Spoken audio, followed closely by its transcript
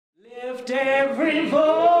lift every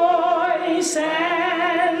voice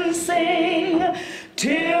and sing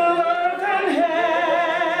till earth and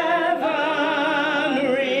heaven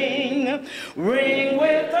ring, ring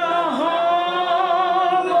with the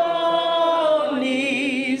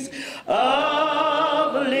harmonies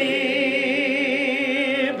of liberty.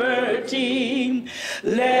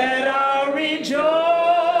 Let our rejoicing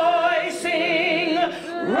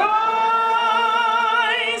rise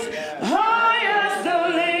high as the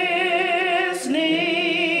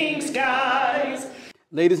listening skies.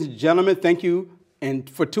 Ladies and gentlemen, thank you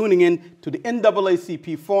for tuning in to the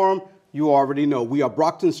NAACP Forum. You already know we are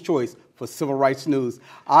Brockton's choice for civil rights news.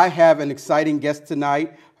 I have an exciting guest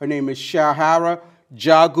tonight. Her name is Shahara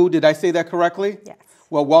Jagu. Did I say that correctly? Yes.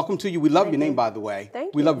 Well, welcome to you. We love your name, by the way.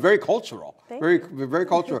 Thank we you. love very cultural. Thank Very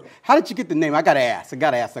cultural. How did you get the name? I got to ask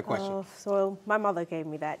that question. So my mother gave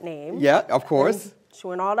me that name. Yeah, of course. And she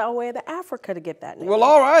went all the way to Africa to get that name. Well,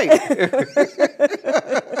 all right.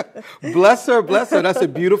 Bless her, bless her. That's a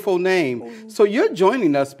beautiful name. So you're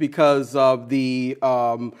joining us because of the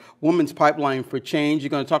Women's Pipeline for Change. You're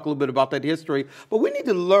going to talk a little bit about that history, but we need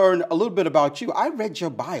to learn a little bit about you. I read your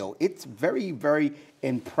bio. It's very, very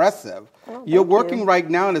impressive. Oh, You're thank working you. right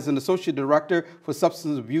now as an Associate Director for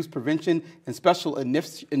Substance Abuse Prevention and Special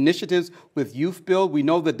Initiatives with Youth Build. We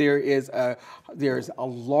know that there's a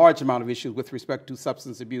large amount of issues with respect to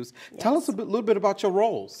substance abuse. Yes. Tell us a little bit about your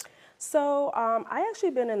roles. So I actually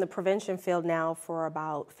been in the prevention field now for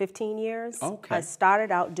about 15 years. Okay. I started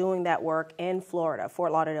out doing that work in Florida,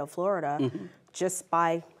 Fort Lauderdale, Florida, just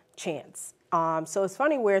by chance. So it's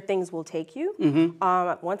funny where things will take you.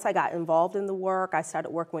 Once I got involved in the work, I started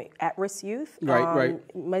working with at-risk youth, Right.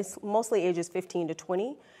 mostly ages 15 to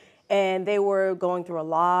 20. And they were going through a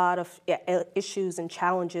lot of issues and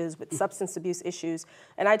challenges with substance abuse issues.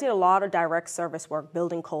 And I did a lot of direct service work,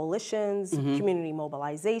 building coalitions, community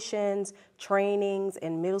mobilizations, trainings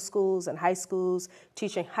in middle schools and high schools,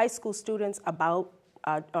 teaching high school students about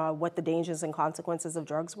what the dangers and consequences of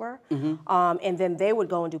drugs were. And then they would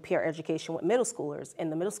go and do peer education with middle schoolers in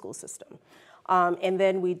the middle school system. And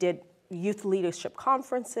then we did youth leadership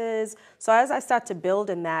conferences. So as I started to build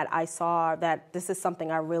in that, I saw that this is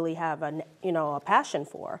something I really have a passion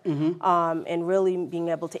for, and really being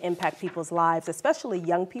able to impact people's lives, especially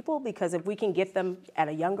young people, because if we can get them at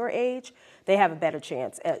a younger age, they have a better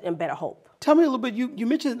chance and better hope. Tell me a little bit, you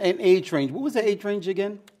mentioned an age range. What was the age range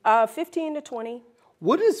again? 15 to 20.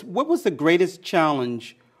 What was the greatest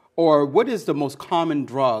challenge, or what is the most common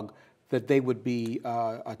drug that they would be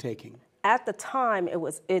taking? At the time, it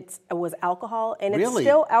was alcohol, and Really?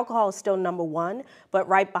 Alcohol is still number one, but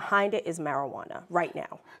right behind it is marijuana right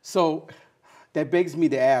now. So that begs me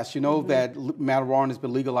to ask, you know that marijuana has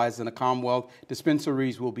been legalized in the Commonwealth.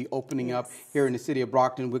 Dispensaries will be opening up here in the city of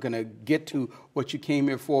Brockton. We're going to get to what you came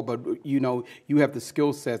here for, but you have the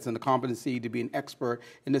skill sets and the competency to be an expert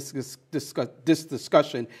in this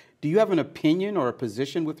discussion. Do you have an opinion or a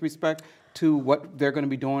position with respect to what they're going to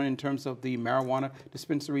be doing in terms of the marijuana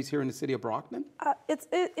dispensaries here in the city of Brockton?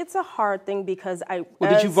 It's a hard thing because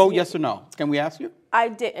Did you vote yes or no? Can we ask you? I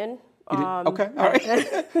didn't. You didn't? Okay, all right.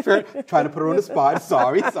 Fair. Trying to put her on the spot.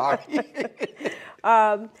 Sorry.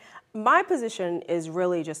 My position is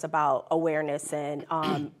really just about awareness and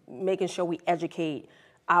making sure we educate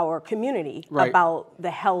our community about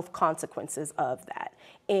the health consequences of that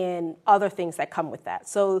and other things that come with that.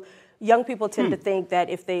 So young people tend to think that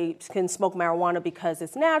if they can smoke marijuana because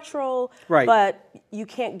it's natural, but you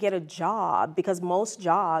can't get a job because most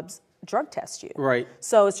jobs drug test you. Right.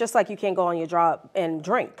 So it's just like you can't go on your job and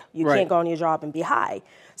drink. You can't go on your job and be high.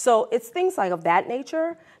 So it's things like of that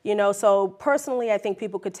nature, So personally, I think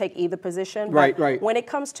people could take either position. But when it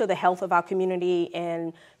comes to the health of our community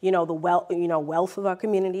and the wealth of our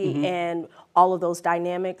community and all of those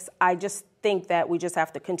dynamics, I just think that we just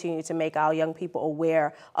have to continue to make our young people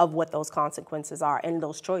aware of what those consequences are and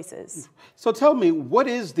those choices. So tell me, what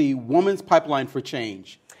is the Women's Pipeline for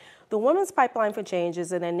Change? The Women's Pipeline for Change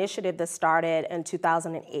is an initiative that started in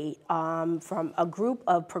 2008 from a group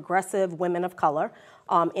of progressive women of color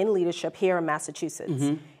in leadership here in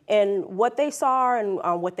Massachusetts. And what they saw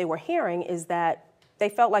and what they were hearing is that they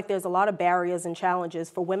felt like there's a lot of barriers and challenges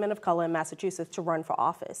for women of color in Massachusetts to run for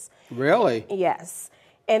office. Really? Yes.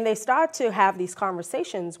 And they start to have these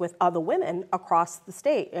conversations with other women across the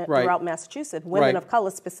state, throughout Massachusetts, women of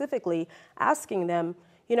color specifically, asking them,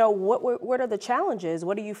 what are the challenges?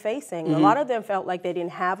 What are you facing? A lot of them felt like they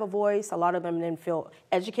didn't have a voice. A lot of them didn't feel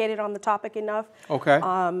educated on the topic enough. Okay.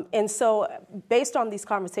 And so based on these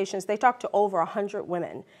conversations, they talked to over 100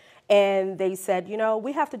 women. And they said,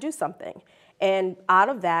 we have to do something. And out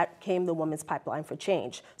of that came the Women's Pipeline for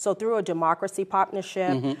Change. So through a democracy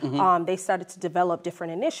partnership, they started to develop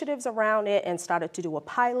different initiatives around it and started to do a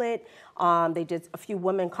pilot. They did a few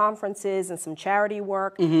women conferences and some charity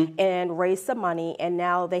work and raised some money. And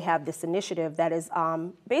now they have this initiative that is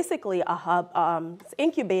basically a hub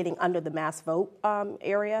incubating under the Mass Vote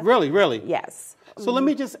area. Really? Yes. So let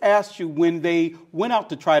me just ask you, when they went out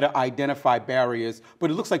to try to identify barriers,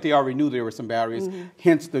 but it looks like they already knew there were some barriers,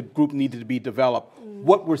 hence the group needed to be developed.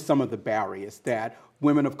 What were some of the barriers that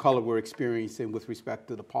women of color were experiencing with respect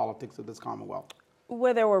to the politics of this Commonwealth?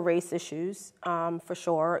 Where there were race issues, for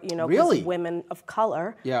sure, you know, Really? because women of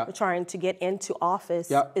color trying to get into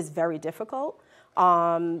office is very difficult.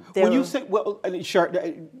 When you say, well,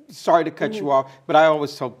 sorry to cut you off, but I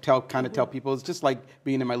always tell people it's just like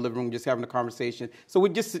being in my living room, just having a conversation. So we're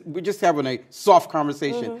just having a soft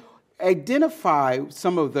conversation. Identify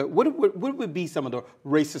some of the what would be some of the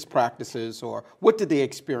racist practices, or what did they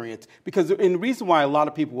experience? Because and the reason why a lot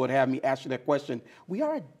of people would have me ask you that question, we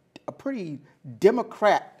are a pretty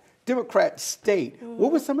Democrat state.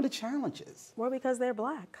 What were some of the challenges? Well, because they're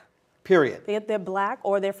black. Period. They're black,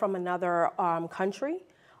 or they're from another country,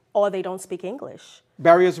 or they don't speak English.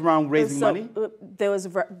 Barriers around raising money? There was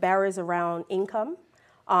barriers around income.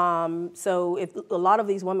 So if a lot of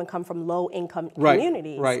these women come from low-income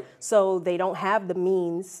communities, so they don't have the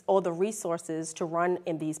means or the resources to run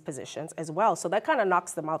in these positions as well. So that kind of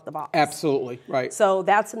knocks them out the box. Absolutely, right. So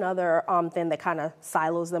that's another thing that kind of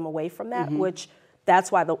silos them away from that, which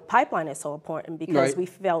that's why the pipeline is so important, because we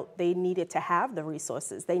felt they needed to have the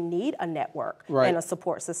resources. They need a network and a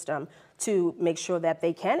support system to make sure that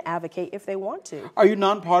they can advocate if they want to. Are you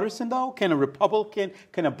nonpartisan, though? Can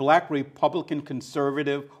a black Republican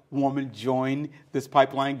conservative woman join this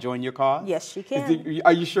pipeline, join your cause? Yes, she can.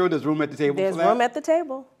 Are you sure there's room at the table for that? There's room at the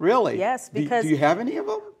table. Really? Yes, because... Do you have any of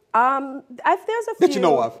them? There's a few that you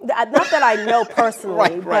know of. Not that I know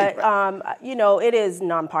personally, but you know, it is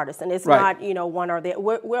nonpartisan. It's not, you know, one or the.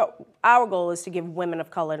 Our goal is to give women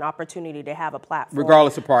of color an opportunity to have a platform,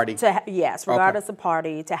 regardless of party. Regardless of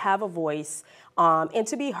party, to have a voice and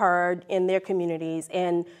to be heard in their communities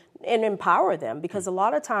and empower them, because a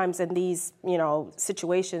lot of times in these, you know,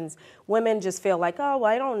 situations, women just feel like, oh,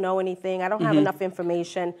 well, I don't know anything, I don't have enough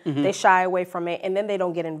information. They shy away from it, and then they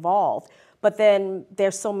don't get involved. But then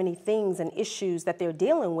there's so many things and issues that they're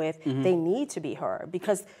dealing with, they need to be heard,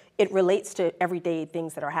 because it relates to everyday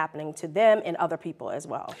things that are happening to them and other people as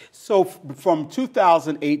well. So from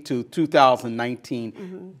 2008 to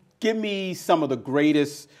 2019, give me some of the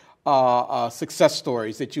greatest success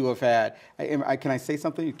stories that you have had. Can I say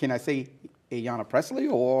something? Can I say Ayanna Pressley,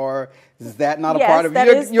 or is that not a part of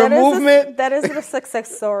your movement? That is a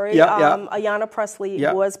success story. Ayanna Pressley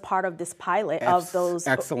was part of this pilot of those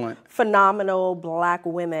phenomenal black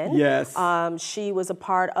women. Yes. She was a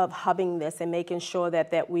part of hubbing this and making sure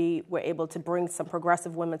that we were able to bring some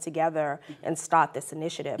progressive women together and start this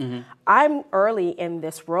initiative. I'm early in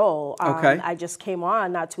this role. I just came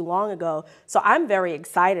on not too long ago. So I'm very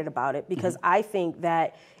excited about it, because I think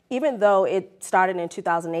that even though it started in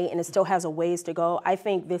 2008 and it still has a ways to go, I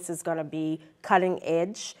think this is going to be cutting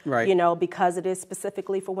edge, you know, because it is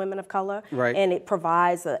specifically for women of color, and it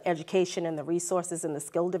provides the education and the resources and the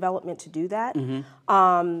skill development to do that.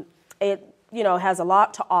 It, you know, has a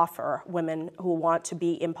lot to offer women who want to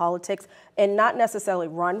be in politics and not necessarily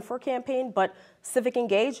run for campaign, but civic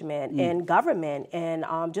engagement and government and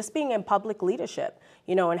just being in public leadership,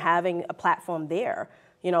 you know, and having a platform there.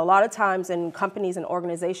 You know, a lot of times in companies and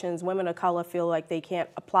organizations, women of color feel like they can't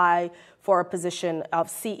apply for a position of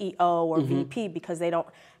CEO or VP because they don't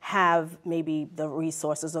have maybe the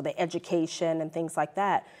resources or the education and things like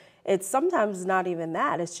that. It's sometimes not even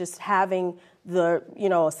that. It's just having the, you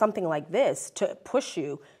know, something like this to push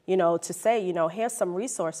you, you know, to say, you know, here's some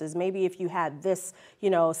resources. Maybe if you had this,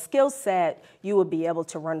 you know, skill set, you would be able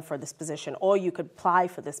to run for this position, or you could apply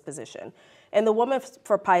for this position. And the Women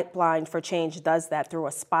for Pipeline for Change does that through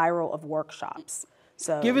a spiral of workshops.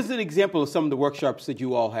 So, give us an example of some of the workshops that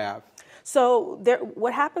you all have. So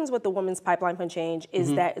what happens with the Women's Pipeline for Change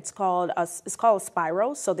is that it's called a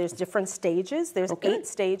spiral. So there's different stages. There's 8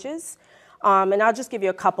 stages. And I'll just give you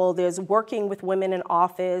a couple. There's working with women in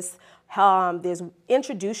office. There's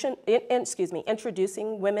introducing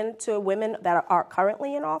women to women that are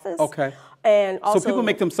currently in office. And also, so people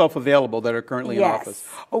make themselves available that are currently in office.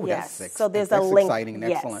 Oh, that's so there's a link. Exciting and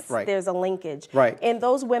excellent. There's a linkage. Right. And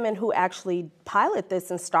those women who actually pilot this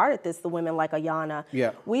and started this, the women like Ayanna,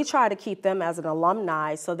 we try to keep them as an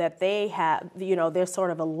alumni so that they have, you know, they're sort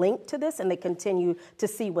of a link to this and they continue to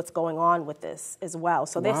see what's going on with this as well.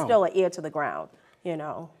 So they're still an ear to the ground. you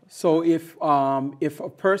know. So if a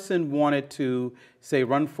person wanted to, say,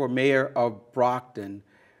 run for mayor of Brockton,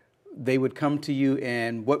 they would come to you,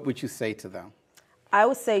 and what would you say to them? I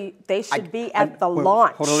would say they should be at the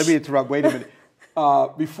launch. Hold on, let me interrupt. Wait a minute.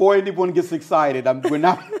 Before anyone gets excited,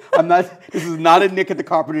 this is not a Nick at the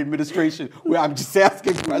Carpenter administration where I'm just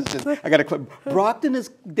asking questions. I got to clip. Brockton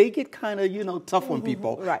they get kind of, tough on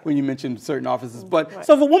people when you mention certain offices. But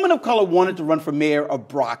so if a woman of color wanted to run for mayor of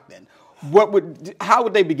Brockton, how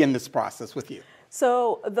would they begin this process with you?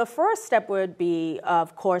 So the first step would be,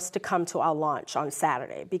 of course, to come to our launch on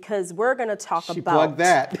Saturday, because we're going to talk about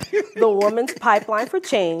the Women's Pipeline for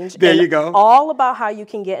Change. There you go. All about how you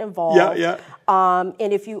can get involved. Yeah. And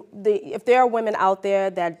if there are women out there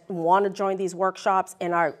that want to join these workshops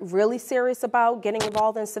and are really serious about getting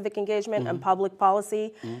involved in civic engagement and public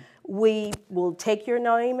policy, we will take your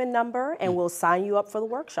name and number and we'll sign you up for the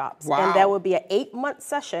workshops. Wow. And that will be an 8-month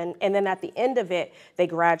session, and then at the end of it, they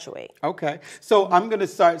graduate. Okay. So I'm going to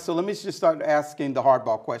start. So let me just start asking the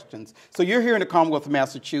hardball questions. So you're here in the Commonwealth of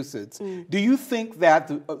Massachusetts. Do you think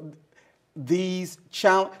that the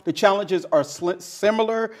challenges are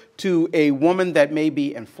similar to a woman that may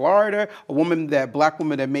be in Florida, black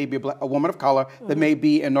woman that may be a woman of color that may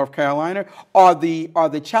be in North Carolina? Are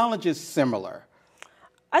the challenges similar?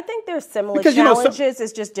 I think there's similar challenges.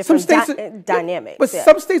 It's just different dynamics. But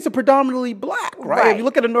some states are predominantly black, right? If you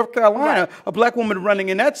look at North Carolina, a black woman running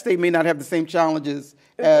in that state may not have the same challenges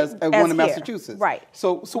as one in Massachusetts. Right.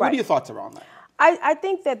 So what are your thoughts around that? I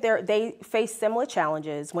think that they face similar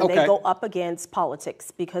challenges when they go up against politics,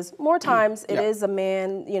 because more times it is a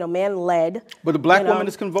man-led. But the black woman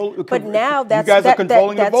is controlling. But now you guys are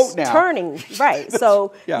controlling the vote now. Turning, right?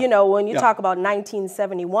 So when you talk about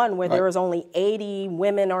 1971, where there was only 80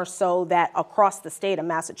 women or so that across the state of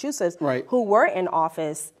Massachusetts who were in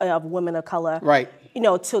office of women of color,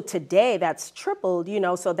 till today that's tripled.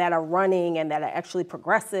 So that are running and that are actually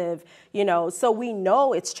progressive. So we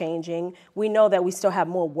know it's changing. We know that we still have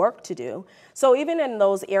more work to do. So even in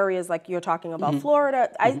those areas like you're talking about, Florida,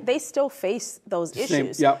 they still face those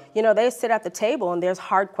issues. They sit at the table and there's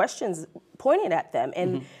hard questions pointed at them.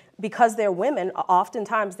 And because they're women,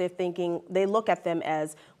 oftentimes they look at them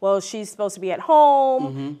as, well, she's supposed to be at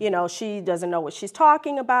home, she doesn't know what she's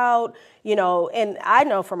talking about, and I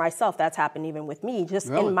know for myself that's happened even with me, just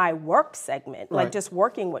in my work segment, like just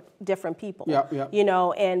working with different people,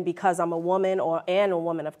 and because I'm a woman and a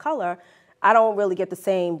woman of color, I don't really get the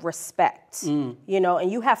same respect, and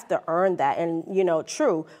you have to earn that, and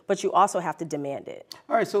true, but you also have to demand it.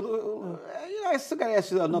 All right, so I still got to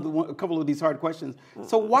ask you a couple of these hard questions.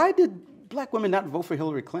 So why did black women not vote for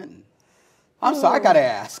Hillary Clinton? I'm sorry, I got to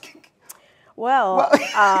ask. Well,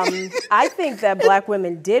 I think that black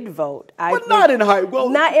women did vote. Not in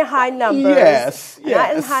high numbers. Yes.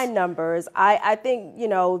 Not in high numbers. I think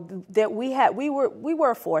that we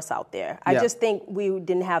were a force out there. I just think we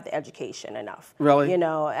didn't have the education enough. Really?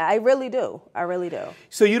 I really do.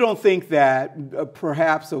 So you don't think that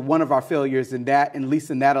perhaps one of our failures at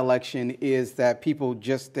least in that election, is that people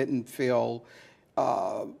just didn't feel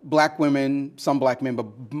black women, some black men, but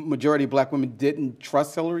majority of black women didn't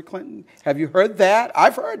trust Hillary Clinton? Have you heard that?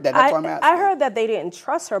 I've heard that. That's why I'm asking. I heard that they didn't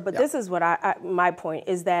trust her, but this is what my point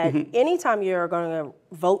is, that anytime you're going to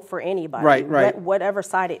vote for anybody, whatever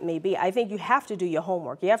side it may be, I think you have to do your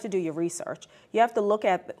homework. You have to do your research. You have to look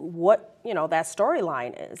at what that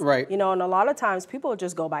storyline is. Right. And a lot of times people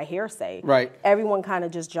just go by hearsay. Right. Everyone kind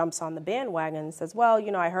of just jumps on the bandwagon and says, well,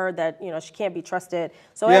 I heard that she can't be trusted.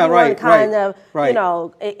 So everyone kind of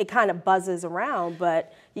it kind of buzzes around,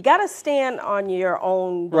 but you got to stand on your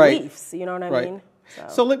own beliefs. You know what I mean?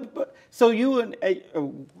 So you and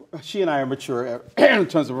she and I are mature in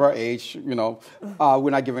terms of our age. We're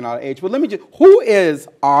not giving out age, but let me just. Who is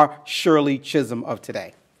our Shirley Chisholm of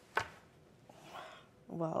today?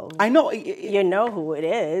 Well, I know you know who it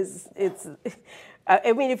is. It's.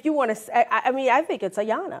 I mean, if you want to say, I think it's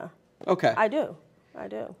Ayanna. Okay. I do.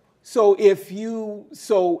 So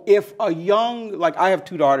if a young, like I have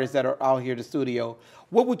two daughters that are out here in the studio,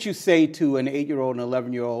 what would you say to an 8-year-old and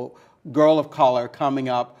 11-year-old girl of color coming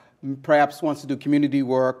up, perhaps wants to do community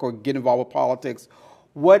work or get involved with politics?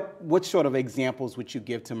 What sort of examples would you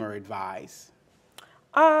give to them or advise?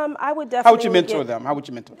 I would definitely. How would you mentor them? How would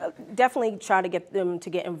you mentor them? Definitely try to get them to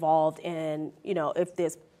get involved in, if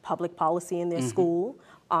there's public policy in their school.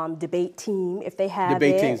 Debate team, if they have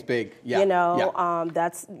debate team's big.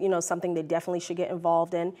 That's something they definitely should get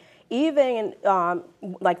involved in. Even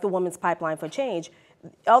like the Women's Pipeline for Change,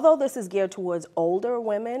 although this is geared towards older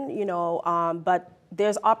women, but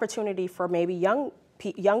there's opportunity for maybe young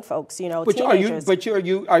young folks, But teenagers.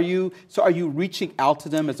 are you reaching out to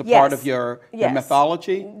them as a part of your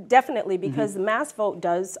methodology? Definitely, because the Mass Vote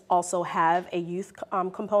does also have a youth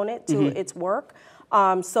component to its work.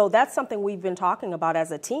 So that's something we've been talking about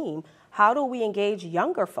as a team. How do we engage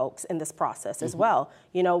younger folks in this process as well?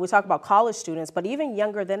 We talk about college students, but even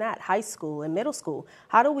younger than that, high school and middle school.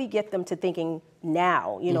 How do we get them to thinking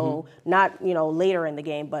now, not, later in the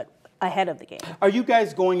game, but ahead of the game? Are you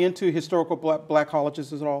guys going into historical black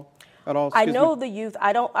colleges at all? I know the youth.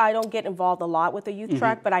 I don't get involved a lot with the youth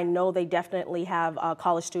track, but I know they definitely have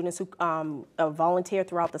college students who volunteer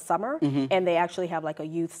throughout the summer, and they actually have like a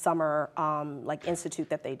youth summer institute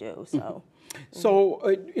that they do. So, so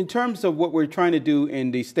in terms of what we're trying to do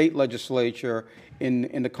in the state legislature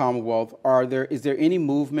in the Commonwealth, is there any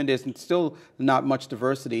movement? There's still not much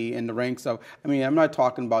diversity in the ranks of. I mean, I'm not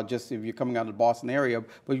talking about just if you're coming out of the Boston area,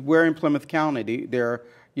 but we're in Plymouth County. There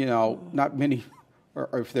are not many.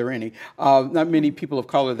 Or if there are any, not many people of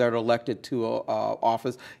color that are elected to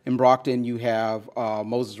office. In Brockton, you have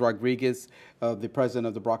Moses Rodriguez, the president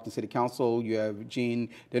of the Brockton City Council. You have Jean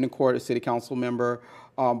Denoncourt, a city council member.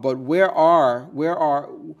 But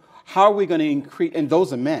how are we going to increase? And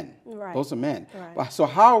those are men. Right. Those are men. Right. So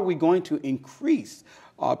how are we going to increase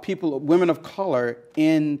women of color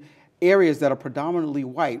in areas that are predominantly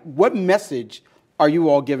white? What message are you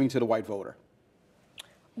all giving to the white voter?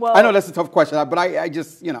 Well, I know that's a tough question, but I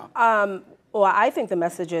just, Well, I think the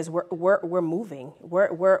message is we're moving.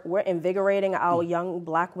 We're invigorating our young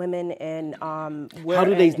black women and how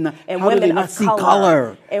do they not see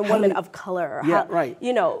color? And women of color. Yeah, right.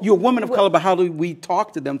 You're a woman of color, but how do we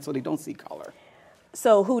talk to them so they don't see color?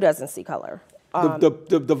 So who doesn't see color?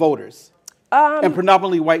 The voters. And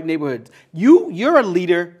predominantly white neighborhoods. You're a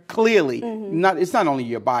leader, clearly. It's not only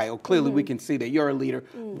your bio. Clearly, we can see that you're a leader,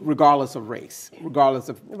 regardless of race, regardless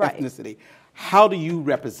of ethnicity. How do you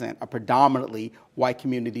represent a predominantly white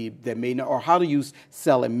community that may not, or how do you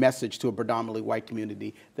sell a message to a predominantly white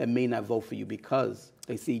community that may not vote for you because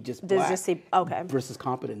they see just black versus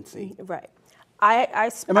competency? Right.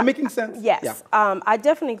 Am I making sense? Yes. Yeah. I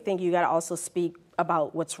definitely think you got to also speak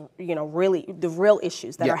about what's really the real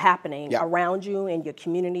issues that are happening around you in your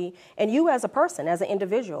community, and you as a person, as an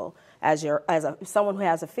individual, someone who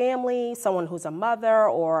has a family, someone who's a mother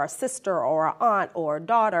or a sister or an aunt or a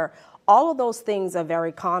daughter. All of those things are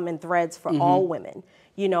very common threads for all women,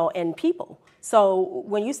 and people. So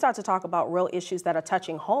when you start to talk about real issues that are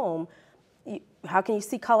touching home, how can you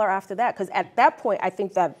see color after that? Because at that point, I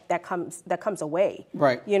think that comes away.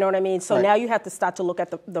 Right. You know what I mean? So now you have to start to look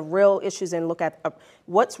at the real issues and look at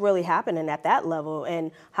what's really happening at that level. And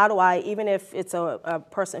how do I, even if it's a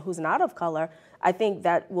person who's not of color, I think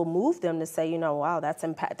that will move them to say, wow, that's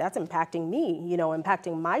impacting me,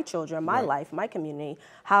 impacting my children, my life, my community.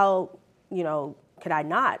 How, could I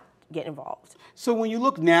not get involved? So when you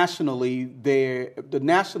look nationally,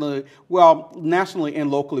 nationally and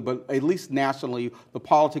locally, but at least nationally, the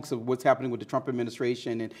politics of what's happening with the Trump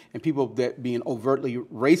administration and people that being overtly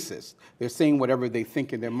racist, they're saying whatever they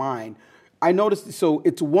think in their mind. I noticed, so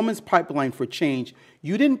it's a woman's pipeline for change.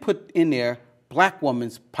 You didn't put in there black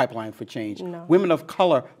women's pipeline for change, women of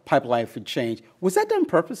color pipeline for change. Was that done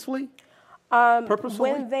purposefully?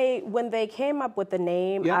 Purposefully? When they came up with the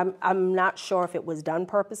name, I'm not sure if it was done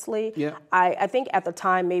purposely. Yeah. I think at the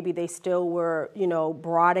time maybe they still were,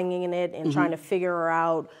 broadening it and trying to figure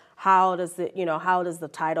out how does the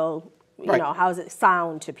title, how does it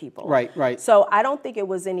sound to people? Right. So I don't think it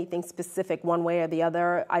was anything specific one way or the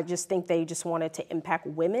other. I just think they just wanted to impact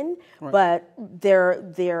women, but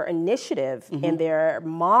their initiative and their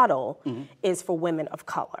model is for women of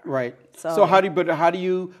color. Right. So how do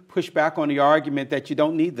you push back on the argument that you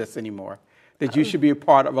don't need this anymore? That you should be a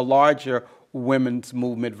part of a larger women's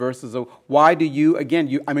movement versus why do you, again,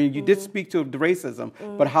 you did speak to the racism,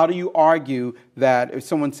 but how do you argue that if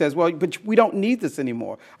someone says, well, but we don't need this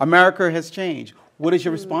anymore, America has changed? What is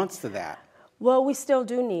your response to that? Well, we still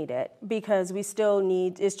do need it because we still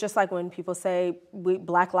need, it's just like when people say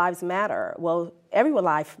Black Lives Matter. Well, every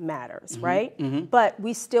life matters, right? But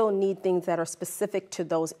we still need things that are specific to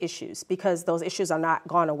those issues because those issues are not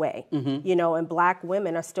gone away, and black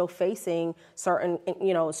women are still facing certain,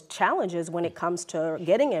 challenges when it comes to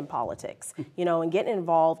getting in politics, and getting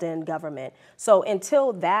involved in government. So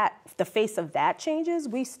until the face of that changes,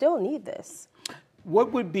 we still need this.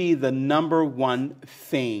 What would be the number one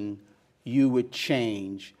thing you would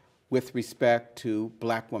change with respect to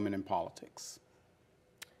black women in politics?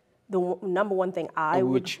 The number one thing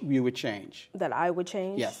you would change. That I would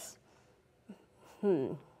change? Yes.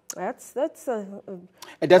 That's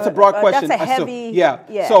a broad question. That's a heavy.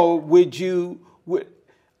 So would you?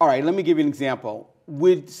 All right, let me give you an example.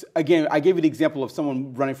 Again, I gave you the example of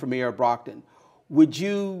someone running for mayor of Brockton. Would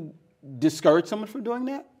you discourage someone from doing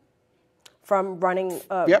that? From running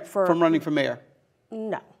from running for mayor?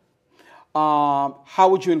 No. How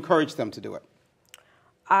would you encourage them to do it?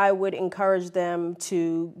 I would encourage them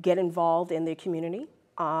to get involved in their community.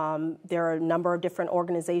 There are a number of different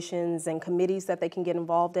organizations and committees that they can get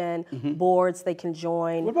involved in, boards they can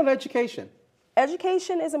join. What about education?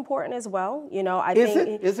 Education is important as well. You know, Is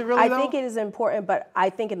it really, I though? think it is important, but I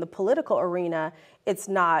think in the political arena, it's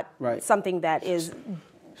not something that is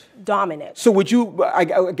dominant. So would you,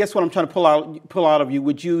 I guess what I'm trying to pull out of you,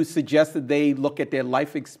 would you suggest that they look at their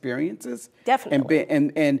life experiences? Definitely.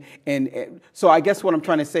 And so I guess what I'm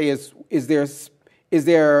trying to say is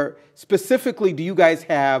there specifically, do you guys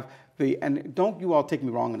have and don't you all take me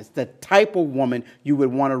wrong on this, the type of woman you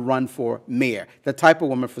would want to run for mayor, the type of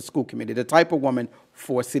woman for school committee, the type of woman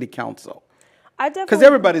for city council? Because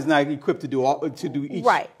everybody's not equipped to do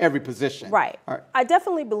every position. Right. I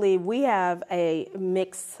definitely believe we have a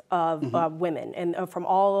mix of women and from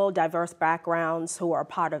all diverse backgrounds who are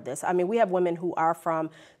part of this. I mean, we have women who are from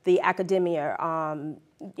the academia,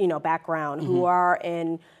 background, who are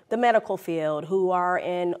in the medical field, who are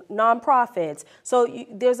in nonprofits. So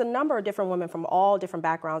there's a number of different women from all different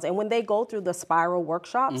backgrounds. And when they go through the spiral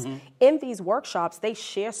workshops, in these workshops, they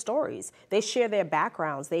share stories. They share their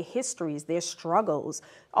backgrounds, their histories, their struggles,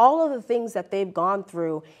 all of the things that they've gone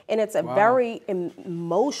through. And it's a very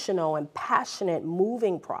emotional and passionate,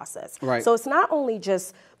 moving process. Right. So it's not only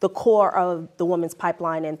just the core of the Women's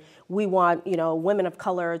Pipeline, and we want, women of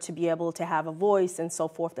color to be able to have a voice and so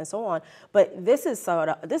forth and so on. But this is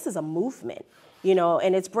a movement,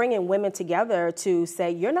 and it's bringing women together to say,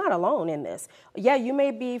 you're not alone in this. Yeah, you may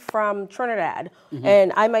be from Trinidad,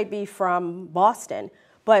 and I might be from Boston,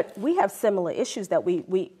 but we have similar issues that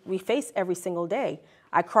we face every single day.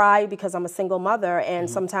 I cry because I'm a single mother, and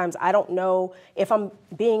sometimes I don't know if I'm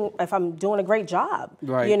doing a great job,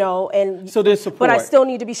 and so there's support. But I still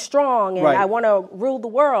need to be strong, and I want to rule the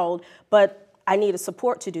world, but I need a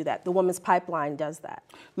support to do that. The Women's Pipeline does that.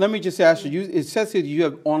 Let me just ask you, it says here you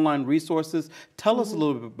have online resources. Tell us a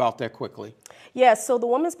little bit about that quickly. Yes, so the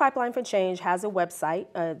Women's Pipeline for Change has a website.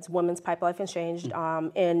 It's Women's Pipeline for Change.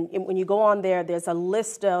 And when you go on there, there's a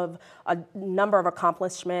list of a number of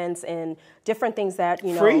accomplishments and different things that,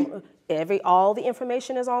 Free? All the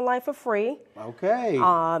information is online for free. Okay.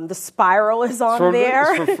 The spiral is on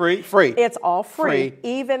there. It's for free? Free. It's all free.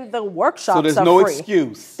 Even the workshops are free. So there's no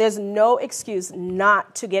excuse. There's no excuse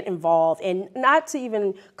not to get involved and not to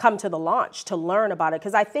even come to the launch to learn about it,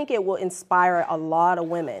 because I think it will inspire a lot of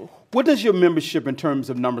women. What does your membership in terms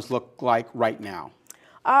of numbers look like right now?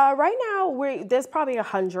 Right now, there's probably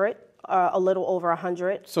 100, a little over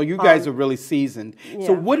 100. So you guys are really seasoned. Yeah.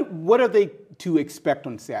 So what are they to expect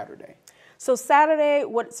on Saturday? So Saturday,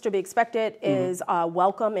 what's to be expected is a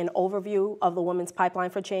welcome and overview of the Women's Pipeline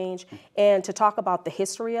for Change, and to talk about the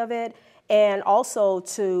history of it, and also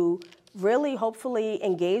to really hopefully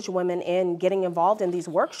engage women in getting involved in these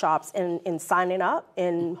workshops and signing up,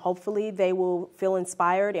 and hopefully they will feel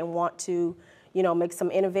inspired and want to make some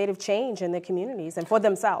innovative change in their communities and for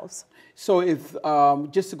themselves. So if,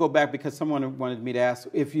 just to go back, because someone wanted me to ask,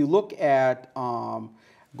 if you look at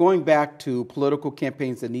going back to political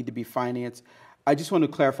campaigns that need to be financed, I just want to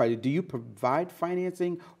clarify, do you provide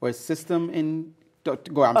financing or a system in?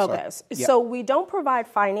 Sorry. So we don't provide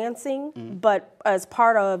financing, but as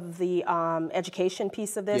part of the education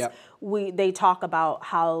piece of this, they talk about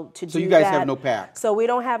how to do that. So you guys have no PAC? So we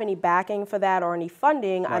don't have any backing for that or any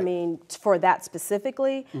funding. Right. I mean, for that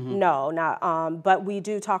specifically, no, not. But we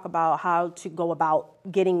do talk about how to go about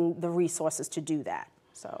getting the resources to do that.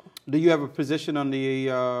 So. Do you have a position on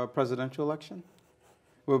the presidential election?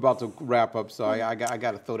 We're about to wrap up, so I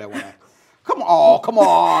got to throw that one out. Come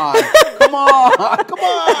on.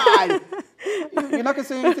 You're not going to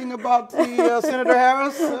say anything about the Senator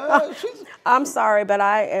Harris? I'm sorry, but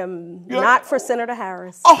I am not for Senator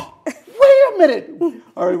Harris. Oh, wait a minute.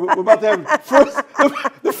 All right, we're about to have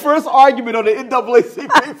the first argument on the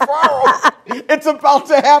NAACP Forum. It's about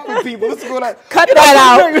to happen, people. Let's go to Cut that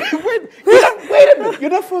out. Wait a minute. You're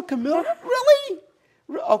not for Camilla? Really?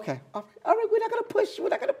 Okay. All right. We're not going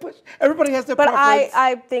to push. Everybody has their preference. But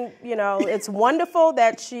I think, it's wonderful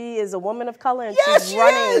that she is a woman of color and she's She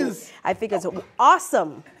running. is. I think it's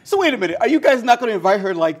awesome. So wait a minute. Are you guys not going to invite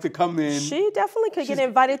her to come in? She definitely could get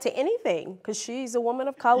invited to anything because she's a woman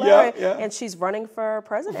of color and she's running for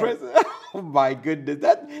president. Oh my goodness.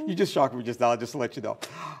 You just shocked me just now, just to let you know.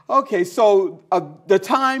 Okay, so the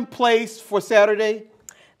time, place for Saturday?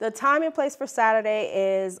 The time and place for Saturday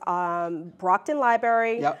is Brockton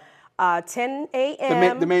Library. Yep. 10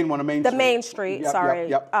 a.m. The main one, the main the street. main street. Yep, sorry,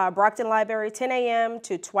 yep. Brockton Library, 10 a.m.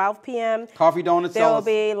 to 12 p.m. Coffee, donuts. There will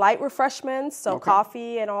be light refreshments, so Okay.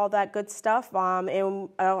 coffee and all that good stuff, and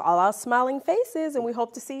all our smiling faces, and we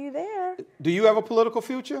hope to see you there. Do you have a political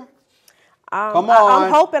future? Come on.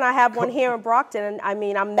 I'm hoping I have one here in Brockton. I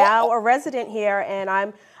mean, I'm now a resident here, and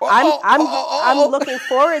I'm looking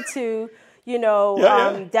forward to,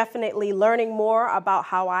 definitely learning more about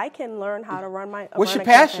how I can learn how to run my. What's run your a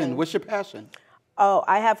passion? campaign. What's your passion? Oh,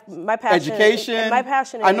 I have my passion. Education. My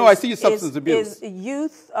passion. I know. I see you substance abuse. Is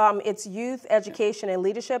youth. It's youth education and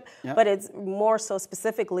leadership, but it's more so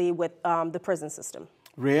specifically with the prison system.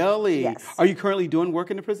 Really? Yes. Are you currently doing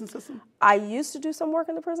work in the prison system? I used to do some work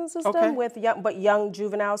in the prison system with young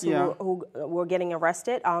juveniles who were getting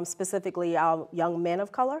arrested, specifically young men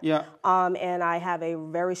of color. Yeah. And I have a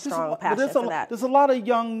very strong passion for that. There's a lot of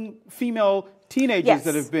young female teenagers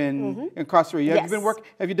that have been incarcerated.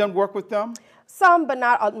 Have you done work with them? Some, but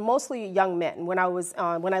not mostly young men. When I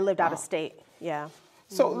lived out of state, yeah.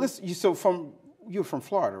 So you're from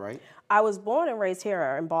Florida, right? I was born and raised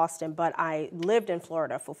here in Boston, but I lived in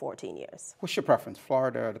Florida for 14 years. What's your preference,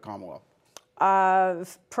 Florida or the Commonwealth?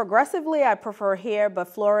 Progressively, I prefer here, but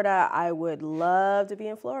Florida, I would love to be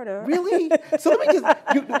in Florida. Really? So let me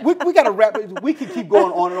just, we got to wrap it. We could keep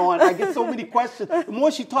going on and on. I get so many questions. The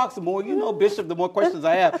more she talks, the more, Bishop, the more questions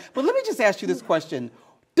I have. But let me just ask you this question.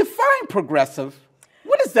 Define progressive.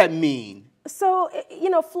 What does that mean? So,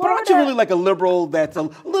 Florida... But aren't you really like a liberal that's a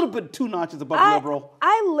little bit 2 notches above liberal?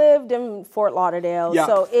 I lived in Fort Lauderdale,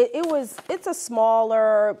 so it's a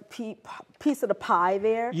smaller piece of the pie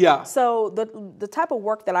there. Yeah. So the type of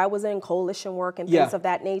work that I was in, coalition work and things of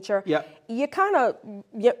that nature, you kind of,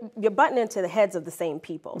 you're butting into the heads of the same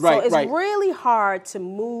people. Right, so it's really hard to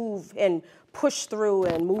move and push through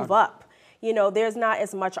and move up. There's not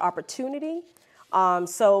as much opportunity.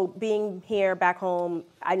 So being here back home,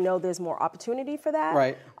 I know there's more opportunity for that.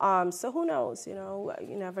 Right. So who knows? You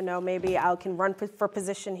never know. Maybe I can run for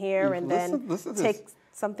position here and then take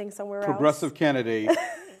something somewhere else. Progressive candidate,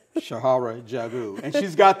 Shahara Jagu. And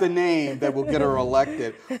she's got the name that will get her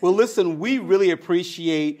elected. Well, listen, we really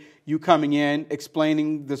appreciate you coming in,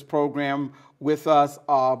 explaining this program with us,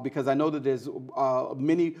 because I know that there's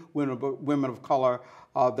many women of color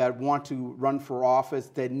that want to run for office,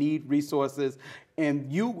 that need resources,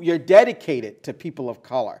 and you're dedicated to people of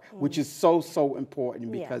color, which is so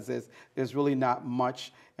important, because there's really not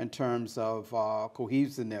much in terms of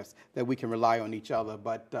cohesiveness that we can rely on each other.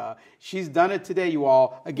 But she's done it today, you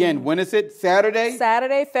all. Again, when is it? Saturday?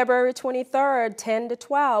 Saturday, February 23rd, 10 to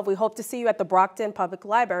 12. We hope to see you at the Brockton Public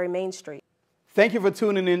Library, Main Street. Thank you for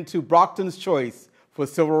tuning in to Brockton's Choice for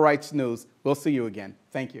Civil Rights News. We'll see you again.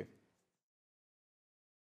 Thank you.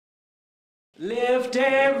 Lift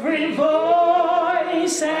every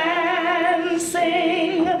voice and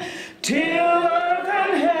sing till